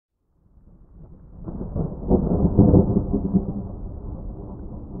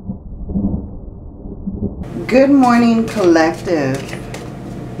Good morning, collective.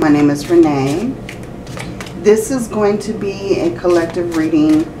 My name is Renee. This is going to be a collective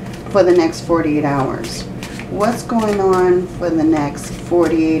reading for the next 48 hours. What's going on for the next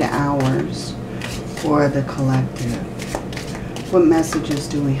 48 hours for the collective? What messages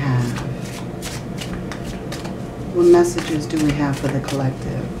do we have? What messages do we have for the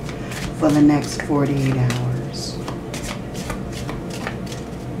collective for the next 48 hours?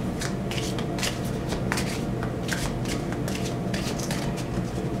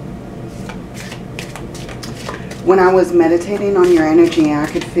 When I was meditating on your energy, I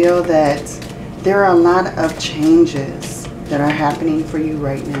could feel that there are a lot of changes that are happening for you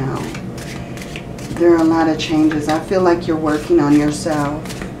right now. There are a lot of changes. I feel like you're working on yourself.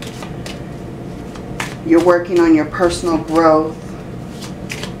 You're working on your personal growth.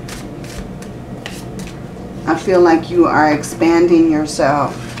 I feel like you are expanding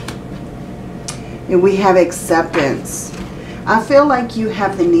yourself. And we have acceptance. I feel like you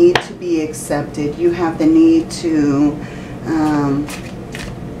have the need to be accepted. You have the need to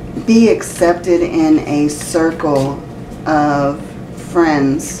be accepted in a circle of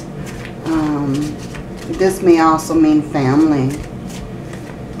friends. This may also mean family.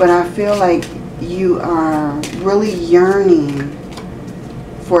 But I feel like you are really yearning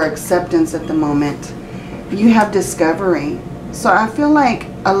for acceptance at the moment. You have discovery. So I feel like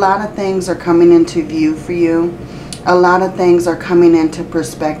a lot of things are coming into view for you. A lot of things are coming into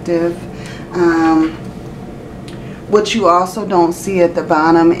perspective. What you also don't see at the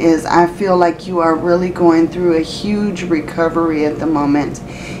bottom is I feel like you are really going through a huge recovery at the moment.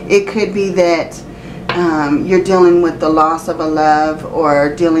 It could be that you're dealing with the loss of a love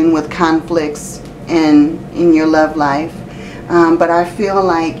or dealing with conflicts in your love life. But I feel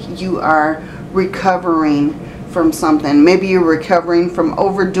like you are recovering from something. Maybe you're recovering from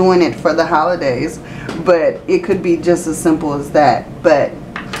overdoing it for the holidays, but it could be just as simple as that. But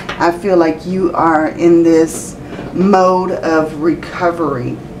I feel like you are in this mode of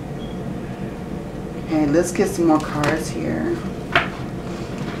recovery. Okay, let's get some more cards here.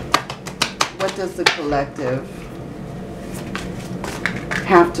 What does the collective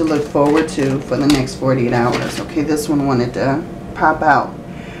have to look forward to for the next 48 hours? Okay, this one wanted to pop out.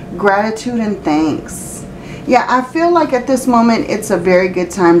 Gratitude and thanks. Yeah, I feel like at this moment it's a very good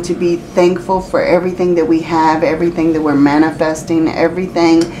time to be thankful for everything that we have, everything that we're manifesting,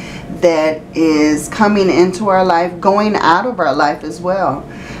 everything that is coming into our life, going out of our life as well.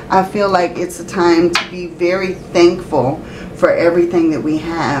 I feel like it's a time to be very thankful for everything that we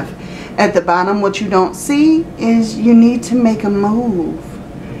have. At the bottom, what you don't see is you need to make a move.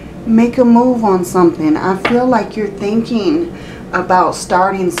 Make a move on something. I feel like you're thinking about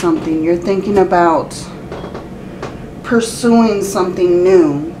starting something. You're thinking about pursuing something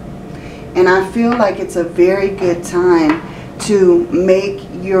new. And I feel like it's a very good time to make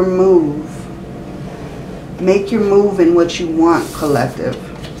your move. Make your move in what you want, collective.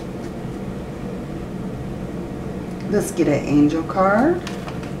 Let's get an angel card.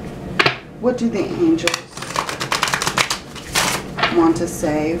 What do the angels want to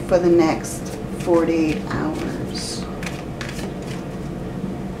say for the next 48 hours?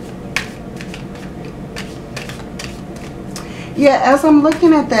 Yeah, as I'm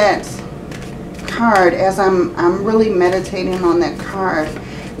looking at that card, as I'm really meditating on that card,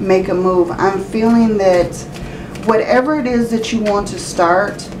 make a move, I'm feeling that whatever it is that you want to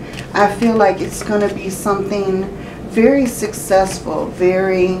start, I feel like it's going to be something very successful,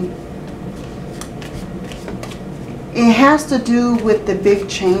 it has to do with the big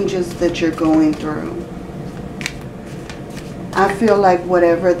changes that you're going through. I feel like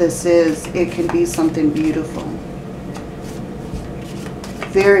whatever this is, it can be something beautiful.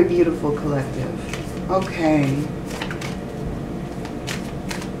 Very beautiful, collective. Okay.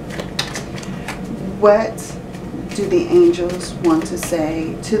 What do the angels want to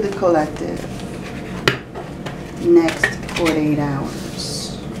say to the collective next 48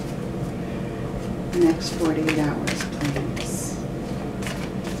 hours? Next 48 hours, please.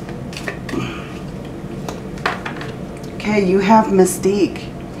 Okay, you have Mystique.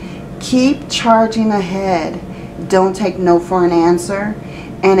 Keep charging ahead. Don't take no for an answer.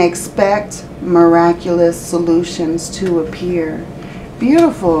 And expect miraculous solutions to appear.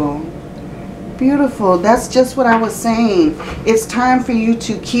 Beautiful. Beautiful. That's just what I was saying. It's time for you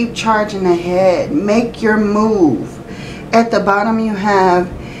to keep charging ahead. Make your move. At the bottom you have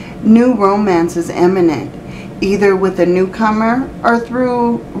new romance is imminent. Either with a newcomer or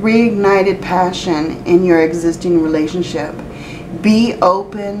through reignited passion in your existing relationship. Be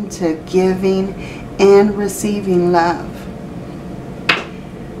open to giving and receiving love.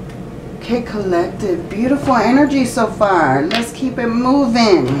 Okay, collective. Beautiful energy so far. Let's keep it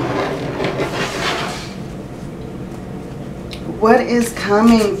moving. What is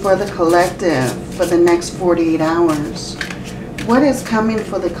coming for the collective for the next 48 hours? What is coming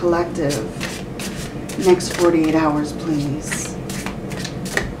for the collective? Next 48 hours, please.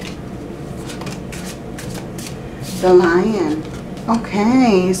 The Lion.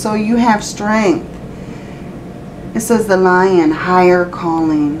 Okay, so you have strength. It says the Lion, higher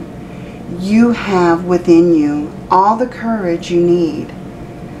calling. You have within you all the courage you need.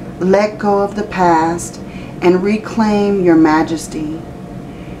 Let go of the past and reclaim your majesty.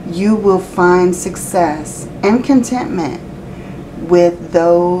 You will find success and contentment with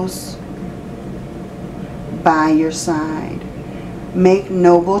those by your side. Make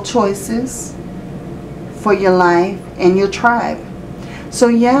noble choices for your life and your tribe. So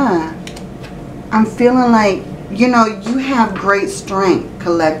yeah, I'm feeling like, you know, you have great strength,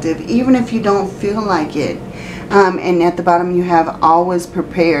 collective, even if you don't feel like it. And at the bottom you have always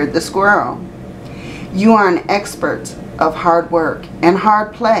prepared, the squirrel. You are an expert of hard work and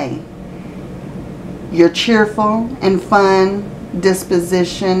hard play. Your cheerful and fun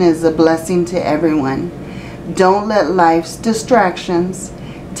disposition is a blessing to everyone. Don't let life's distractions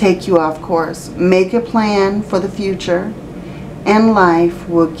take you off course. Make a plan for the future, and life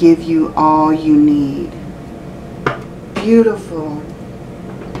will give you all you need. Beautiful.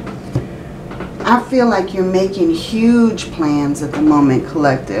 I feel like you're making huge plans at the moment,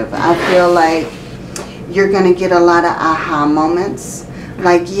 collective. I feel like you're going to get a lot of aha moments.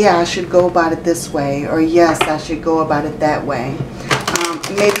 Like, yeah, I should go about it this way. Or, yes, I should go about it that way.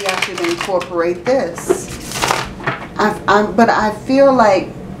 Maybe I should incorporate this. But I feel like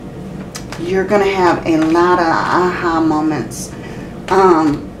you're going to have a lot of aha moments.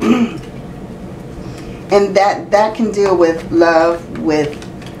 And that can deal with love, with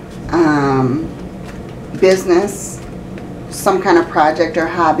business, some kind of project or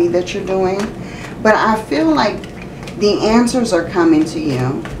hobby that you're doing. But I feel like the answers are coming to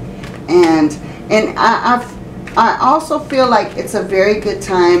you. And I also feel like it's a very good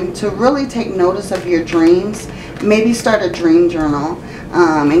time to really take notice of your dreams. Maybe start a dream journal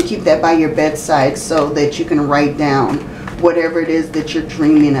and keep that by your bedside so that you can write down whatever it is that you're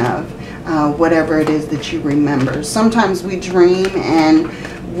dreaming of, whatever it is that you remember. Sometimes we dream and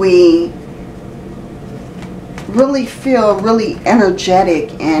we really feel really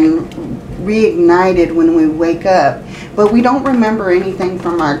energetic and reignited when we wake up, but we don't remember anything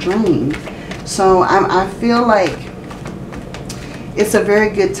from our dream. So I feel like it's a very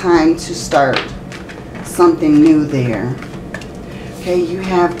good time to start something new there. Okay, you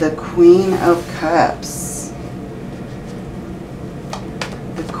have the Queen of Cups.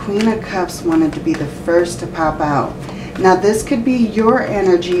 The Queen of Cups wanted to be the first to pop out. Now this could be your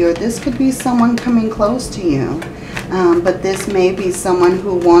energy, or this could be someone coming close to you. But this may be someone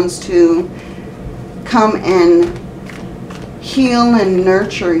who wants to come and heal and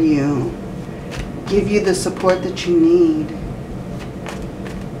nurture you, give you the support that you need.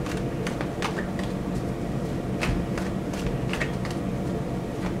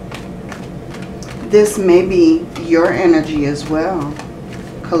 This may be your energy as well,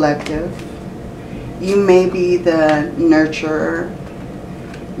 collective. You may be the nurturer.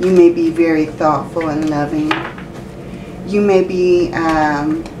 You may be very thoughtful and loving. You may be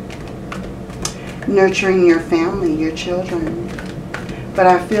nurturing your family, your children. But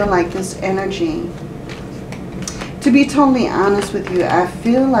I feel like this energy, to be totally honest with you, I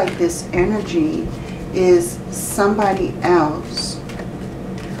feel like this energy is somebody else.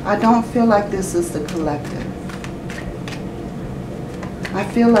 I don't feel like this is the collective. I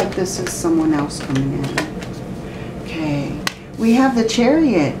feel like this is someone else coming in. Okay. We have the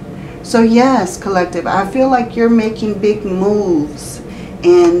Chariot. So yes, collective, I feel like you're making big moves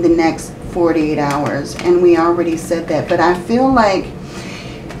in the next 48 hours. And we already said that. But I feel like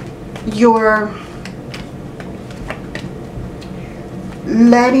you're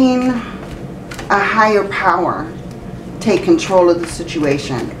letting a higher power take control of the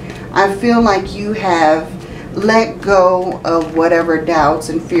situation. I feel like you have let go of whatever doubts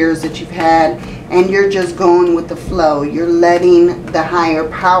and fears that you've had, and you're just going with the flow. You're letting the higher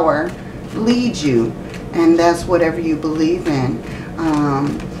power lead you, and that's whatever you believe in.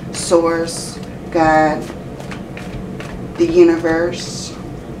 Source, God, the universe,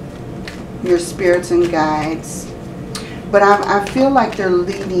 your spirits and guides. But I feel like they're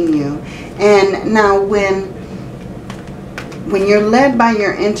leading you. And now when you're led by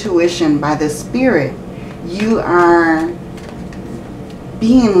your intuition, by the spirit, you are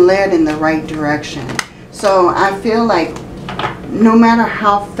being led in the right direction. So I feel like no matter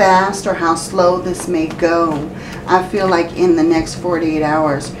how fast or how slow this may go, I feel like in the next 48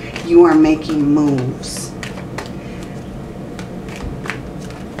 hours, you are making moves.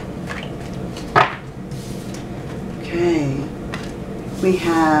 Okay, we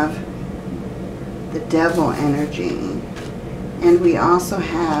have the Devil energy, and we also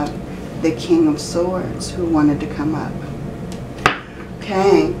have the King of Swords who wanted to come up.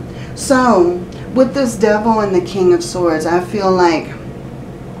 Okay, so with this Devil and the King of Swords, I feel like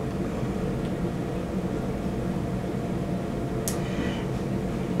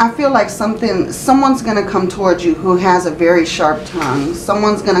someone's going to come towards you who has a very sharp tongue.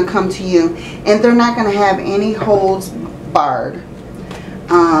 Someone's going to come to you and they're not going to have any holds barred.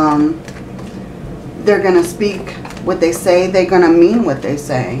 They're going to speak what they say. They're going to mean what they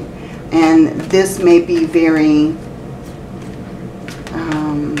say. And this may be very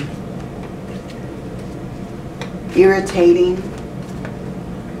irritating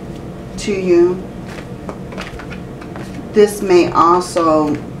to you. This may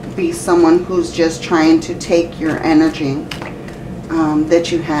also be someone who's just trying to take your energy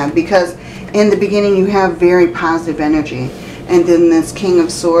that you have, because in the beginning you have very positive energy, and then this King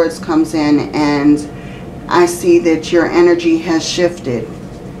of Swords comes in and I see that your energy has shifted.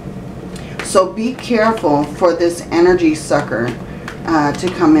 So be careful for this energy sucker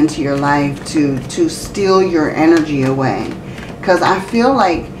to come into your life to steal your energy away, because I feel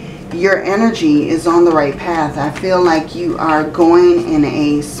like your energy is on the right path. I feel like you are going in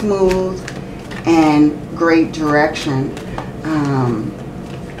a smooth and great direction.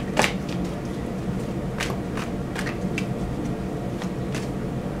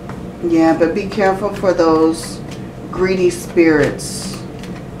 Yeah, but be careful for those greedy spirits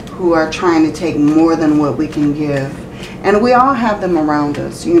who are trying to take more than what we can give. And we all have them around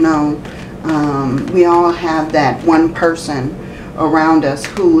us, you know. We all have that one person around us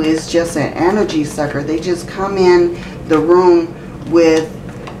who is just an energy sucker. They just come in the room with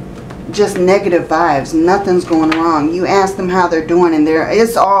just negative vibes. Nothing's going wrong. You ask them how they're doing and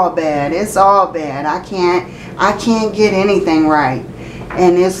it's all bad. It's all bad. I can't get anything right.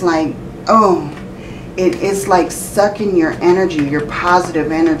 And it's like, oh, it's like sucking your energy, your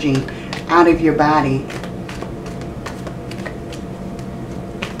positive energy out of your body.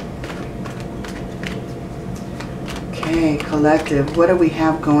 Okay, collective, what do we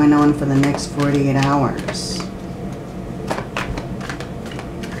have going on for the next 48 hours?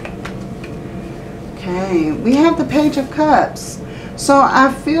 Okay, we have the Page of Cups. So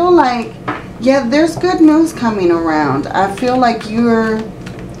I feel like, yeah, there's good news coming around. I feel like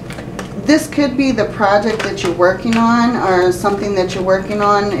this could be the project that you're working on, or something that you're working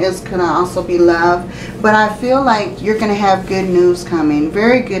on is going to also be love. But I feel like you're going to have good news coming,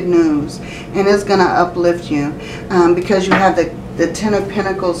 very good news, and it's going to uplift you because you have the Ten of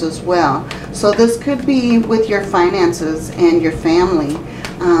Pentacles as well. So this could be with your finances and your family.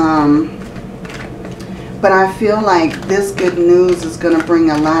 But I feel like this good news is going to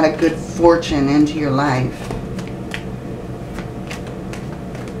bring a lot of good fortune into your life.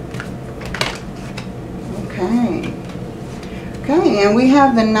 Okay, and we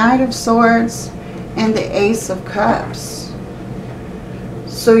have the Knight of Swords and the Ace of Cups.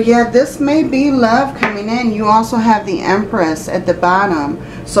 So yeah, this may be love coming in. You also have the Empress at the bottom.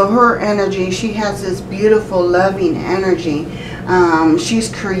 So her energy, she has this beautiful, loving energy. She's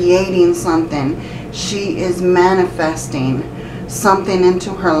creating something. She is manifesting something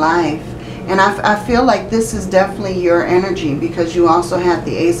into her life. And I feel like this is definitely your energy, because you also have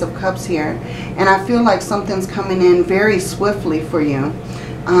the Ace of Cups here. And I feel like something's coming in very swiftly for you.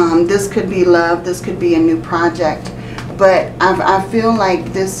 This could be love. This could be a new project. But I feel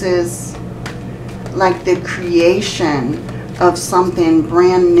like this is like the creation of something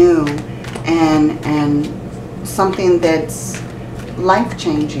brand new and something that's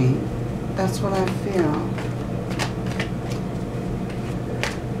life-changing. That's what I feel.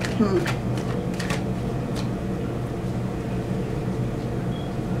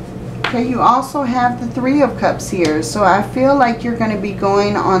 Okay, you also have the Three of Cups here. So I feel like you're going to be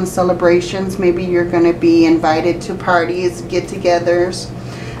going on celebrations. Maybe you're going to be invited to parties, get-togethers.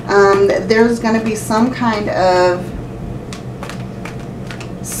 There's going to be some kind of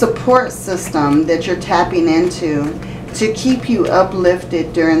support system that you're tapping into to keep you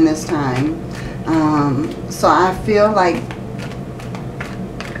uplifted during this time. So I feel like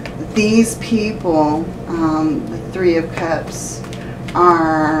these people, the Three of Cups,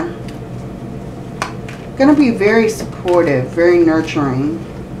 are going to be very supportive, very nurturing.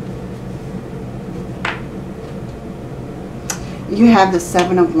 You have the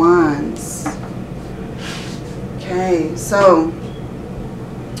Seven of Wands. Okay, so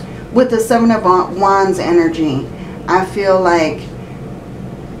with the Seven of Wands energy, I feel like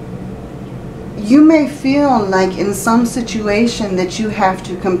you may feel like in some situation that you have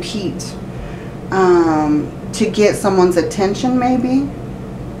to compete to get someone's attention, maybe.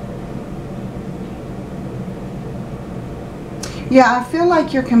 Yeah, I feel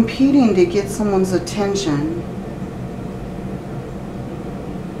like you're competing to get someone's attention.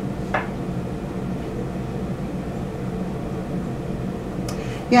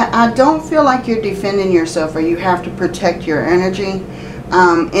 Yeah, I don't feel like you're defending yourself or you have to protect your energy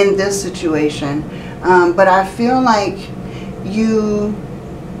in this situation. But I feel like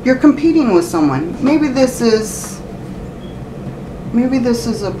you're competing with someone. Maybe this is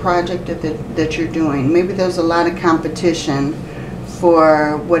a project that you're doing. Maybe there's a lot of competition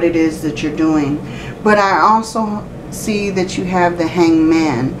for what it is that you're doing. But I also see that you have the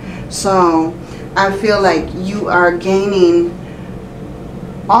Hangman. So I feel like you are gaining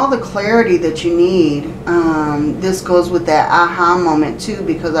all the clarity that you need. This goes with that aha moment too,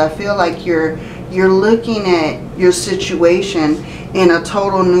 because I feel like you're looking at your situation in a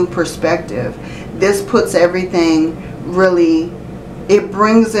total new perspective. This puts everything really, it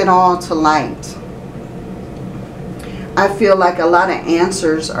brings it all to light. I feel like a lot of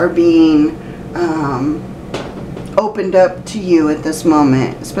answers are being opened up to you at this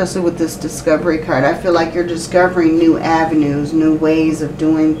moment, especially with this discovery card. I feel like you're discovering new avenues, new ways of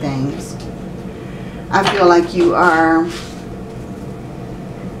doing things. I feel like you are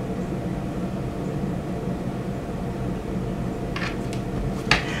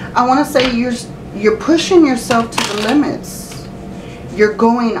I want to say you're pushing yourself to the limits. You're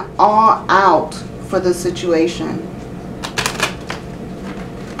going all out for the situation.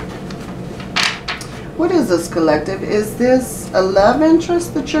 What is this, collective? Is this a love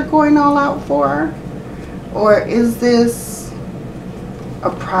interest that you're going all out for? Or is this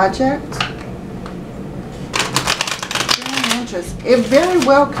a project? Very interest. It very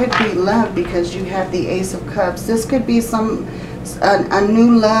well could be love because you have the Ace of Cups. This could be a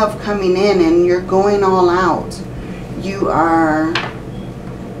new love coming in and you're going all out. You are...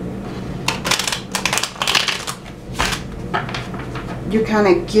 You're kind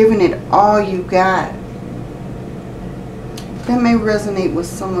of giving it all you got. That may resonate with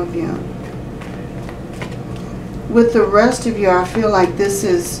some of you. With the rest of you, I feel like this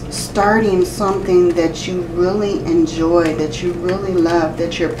is starting something that you really enjoy, that you really love,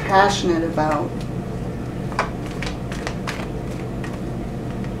 that you're passionate about.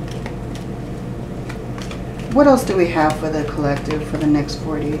 What else do we have for the collective for the next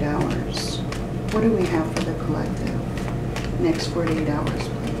 48 hours? What do we have for the collective? Next 48 hours,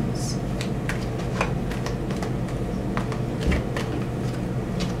 please.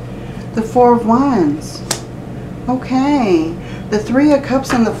 The Four of Wands. Okay. The Three of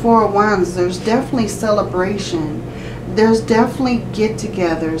Cups and the Four of Wands. There's definitely celebration. There's definitely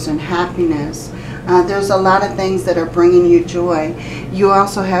get-togethers and happiness. There's a lot of things that are bringing you joy. You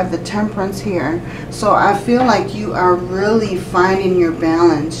also have the Temperance here. So I feel like you are really finding your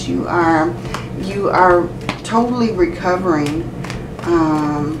balance. You are totally recovering.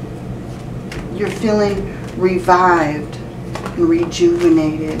 You're feeling revived and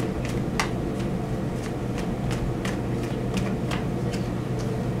rejuvenated.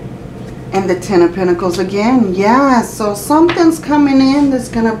 And the Ten of Pentacles again. Yeah, so something's coming in that's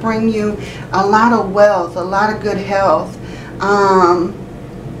going to bring you a lot of wealth, a lot of good health. Going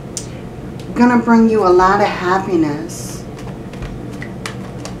to bring you a lot of happiness.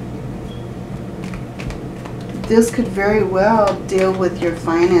 This could very well deal with your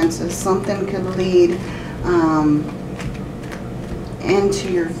finances. Something could lead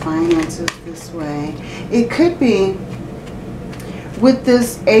into your finances this way. It could be with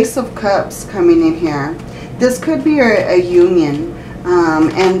this Ace of Cups coming in here. This could be a union.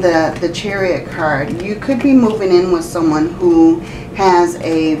 And the Chariot card. You could be moving in with someone who has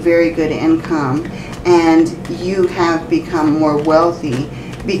a very good income and you have become more wealthy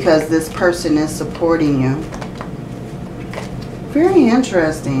because this person is supporting you. Very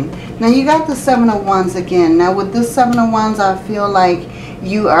interesting. Now you got the Seven of Wands again. Now with this Seven of Wands, I feel like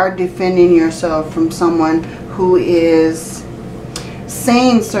you are defending yourself from someone who is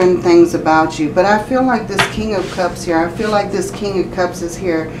saying certain things about you. But I feel like this King of Cups here, I feel like this King of Cups is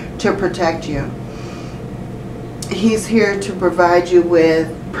here to protect you. He's here to provide you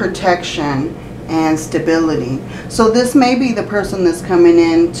with protection and stability. So this may be the person that's coming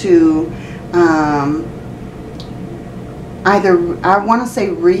in to either, I want to say,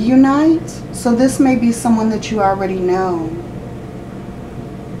 reunite. So this may be someone that you already know.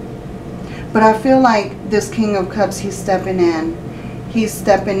 But I feel like this King of Cups, he's stepping in. He's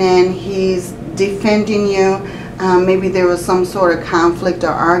stepping in. He's defending you. Maybe there was some sort of conflict or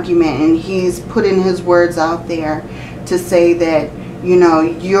argument, and he's putting his words out there to say that, you know,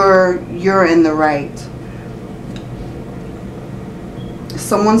 you're in the right.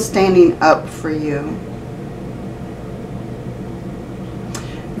 Someone's standing up for you.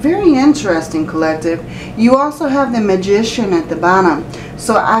 Very interesting, collective. You also have the Magician at the bottom.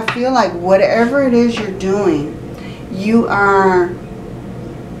 So I feel like whatever it is you're doing, you are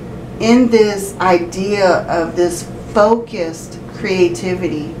in this idea of this focused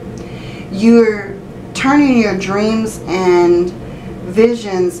creativity. You're turning your dreams and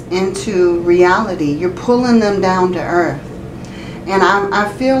visions into reality. You're pulling them down to earth. And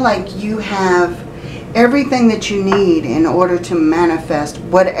I feel like you have everything that you need in order to manifest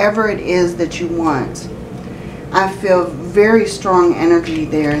whatever it is that you want. I feel very strong energy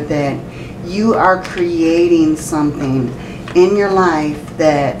there that you are creating something in your life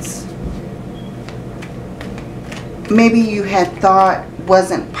that maybe you had thought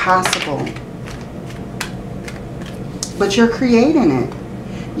wasn't possible, but you're creating it.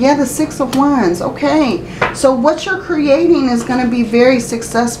 Yeah, the Six of Wands. Okay, so what you're creating is going to be very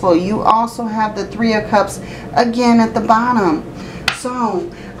successful. You also have the Three of Cups again at the bottom. So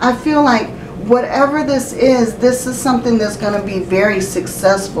I feel like whatever this is something that's going to be very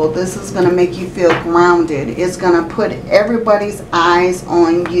successful. This is going to make you feel grounded. It's going to put everybody's eyes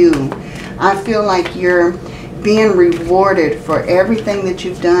on you. I feel like you're being rewarded for everything that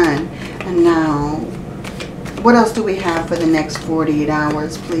you've done. And now, what else do we have for the next 48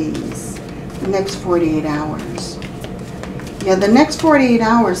 hours, please? The next 48 hours. Yeah, the next 48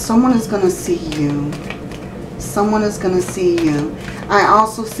 hours, someone is going to see you. Someone is going to see you. I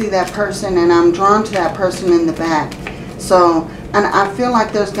also see that person, and I'm drawn to that person in the back. So, and I feel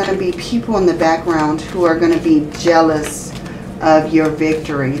like there's going to be people in the background who are going to be jealous of your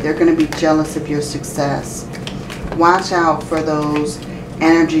victory. They're going to be jealous of your success. Watch out for those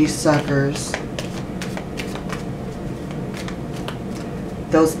energy suckers.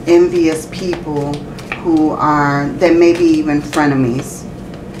 Those envious people who are, that may be even frenemies.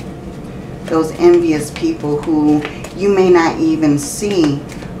 Those envious people who you may not even see,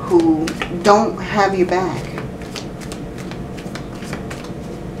 who don't have your back.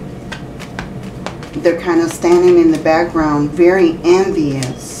 They're kind of standing in the background, very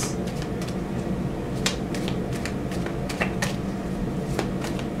envious.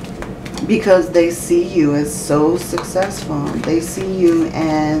 Because they see you as so successful. They see you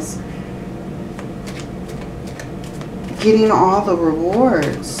as getting all the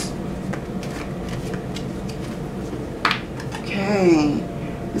rewards. Okay.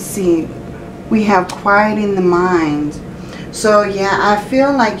 Let's see. We have quieting the mind. So yeah, I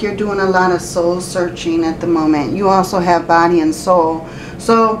feel like you're doing a lot of soul searching at the moment. You also have body and soul.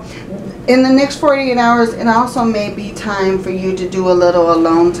 So in the next 48 hours, it also may be time for you to do a little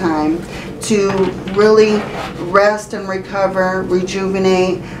alone time to really rest and recover,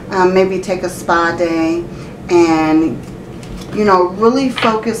 rejuvenate, maybe take a spa day, and, you know, really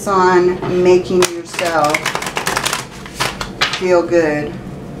focus on making yourself feel good.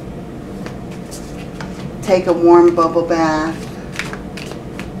 Take a warm bubble bath.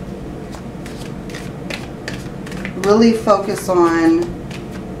 Really focus on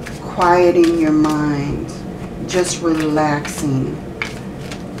quieting your mind, just relaxing.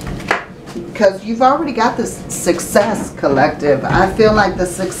 Because you've already got this success, collective. I feel like the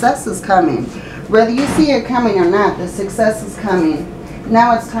success is coming. Whether you see it coming or not, the success is coming.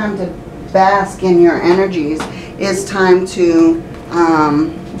 Now it's time to bask in your energies. It's time to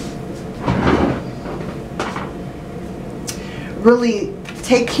really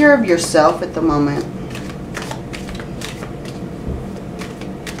take care of yourself at the moment.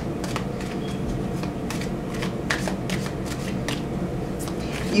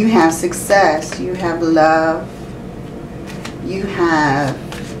 You have success, you have love, you have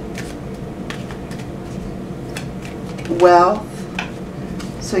wealth.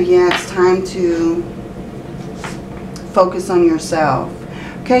 So yeah, it's time to focus on yourself.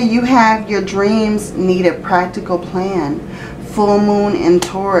 Okay, you have your dreams need a practical plan. Full moon in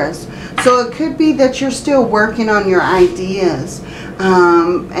Taurus. So it could be that you're still working on your ideas.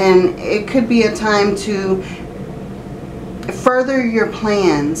 And it could be a time to further your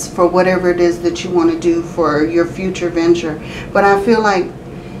plans for whatever it is that you want to do for your future venture. But I feel like,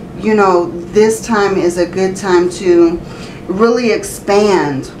 you know, this time is a good time to really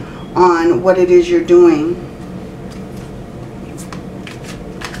expand on what it is you're doing.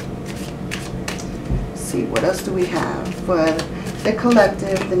 Let's see, what else do we have for the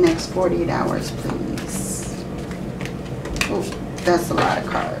collective the next 48 hours, please? Oh, That's a lot of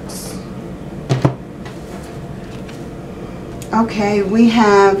cards. Okay, we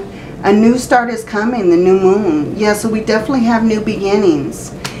have a new start is coming, the new moon. Yeah, so we definitely have new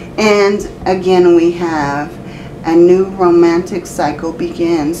beginnings. And again, we have a new romantic cycle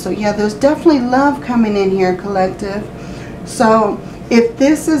begins. So yeah, there's definitely love coming in here, collective. So if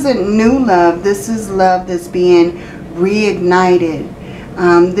this isn't new love, this is love that's being reignited.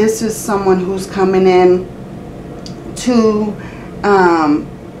 This is someone who's coming in to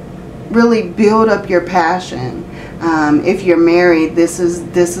really build up your passion. If you're married, this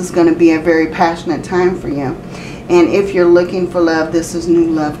is going to be a very passionate time for you. And if you're looking for love, this is new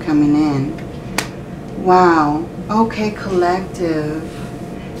love coming in. Wow. Okay, collective.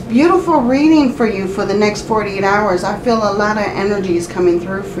 Beautiful reading for you for the next 48 hours. I feel a lot of energy is coming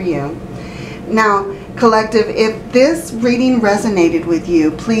through for you. Now, collective, if this reading resonated with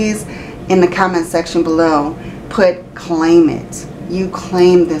you, please, in the comment section below, put claim it. You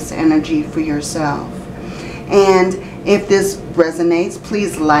claim this energy for yourself. And if this resonates,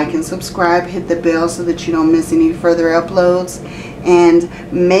 please like and subscribe. Hit the bell so that you don't miss any further uploads. And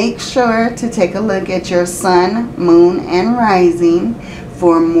make sure to take a look at your sun, moon, and rising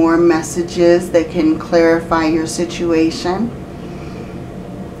for more messages that can clarify your situation.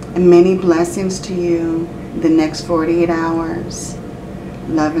 And many blessings to you the next 48 hours.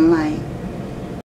 Love and light.